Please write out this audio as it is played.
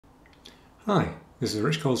Hi, this is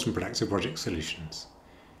Rich Coles from Prodactive Project Solutions.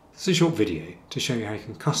 This is a short video to show you how you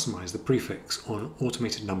can customize the prefix on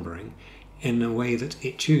automated numbering in a way that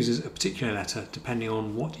it chooses a particular letter depending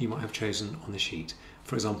on what you might have chosen on the sheet.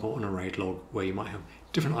 For example, on a RAID log where you might have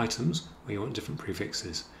different items where you want different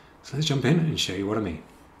prefixes. So let's jump in and show you what I mean.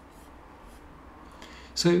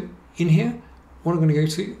 So in here, what I'm going to go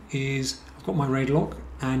to is I've got my RAID log,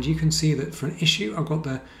 and you can see that for an issue I've got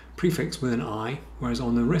the prefix with an I, whereas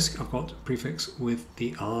on the risk I've got prefix with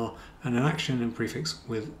the R and an action and prefix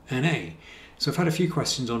with an A. So I've had a few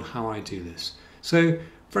questions on how I do this. So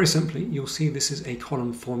very simply, you'll see this is a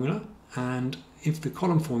column formula, and if the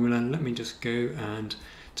column formula, let me just go and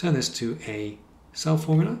turn this to a cell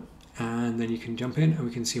formula, and then you can jump in and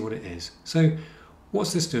we can see what it is. So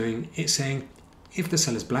what's this doing? It's saying if the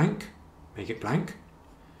cell is blank, make it blank.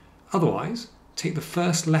 Otherwise, take the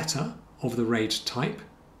first letter of the RAID type,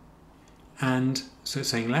 and so it's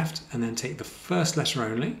saying left, and then take the first letter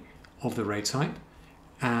only of the RAID type,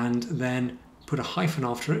 and then put a hyphen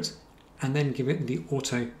after it, and then give it the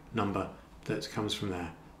auto number that comes from there.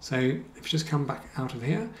 So if you just come back out of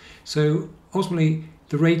here, so ultimately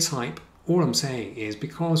the RAID type, all I'm saying is,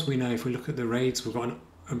 because we know if we look at the RAIDs, we've got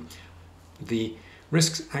the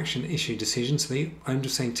risks, action, issue, decision. So I'm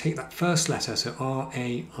just saying take that first letter, so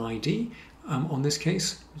R-A-I-D. On this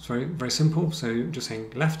case, it's very, very simple. So just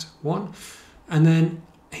saying left one, and then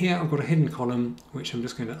here I've got a hidden column which I'm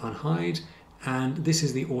just going to unhide, and this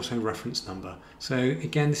is the auto reference number. So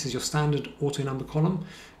again, this is your standard auto number column,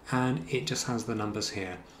 and it just has the numbers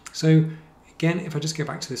here. So again, if I just go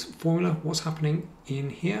back to this formula, what's happening in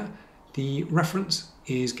here? The reference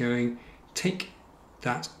is going take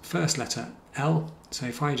that first letter L. So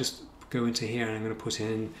if I just go into here and I'm going to put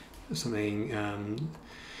in something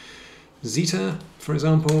zeta, for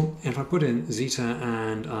example, if I put in zeta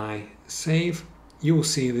and I save, you will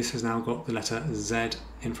see this has now got the letter Z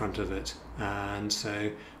in front of it. And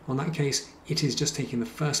so on that case, it is just taking the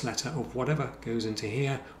first letter of whatever goes into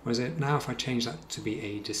here, whereas now if I change that to be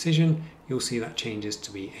a decision, you'll see that changes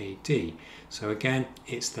to be a D. So again,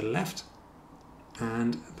 it's the left,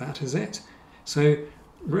 and that is it. So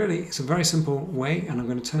really, it's a very simple way, and I'm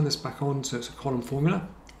going to turn this back on so it's a column formula,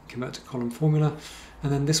 convert to column formula,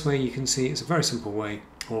 and then this way you can see it's a very simple way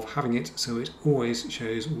of having it so it always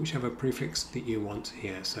shows whichever prefix that you want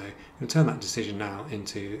here. So I'm going to turn that decision now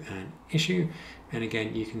into an issue, and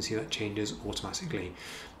again you can see that changes automatically.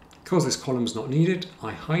 Because this column's not needed,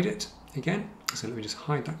 I hide it again, so let me just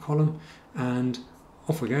hide that column, and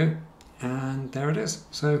off we go, and there it is.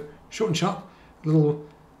 So short and sharp, a little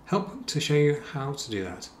help to show you how to do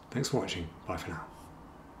that. Thanks for watching. Bye for now.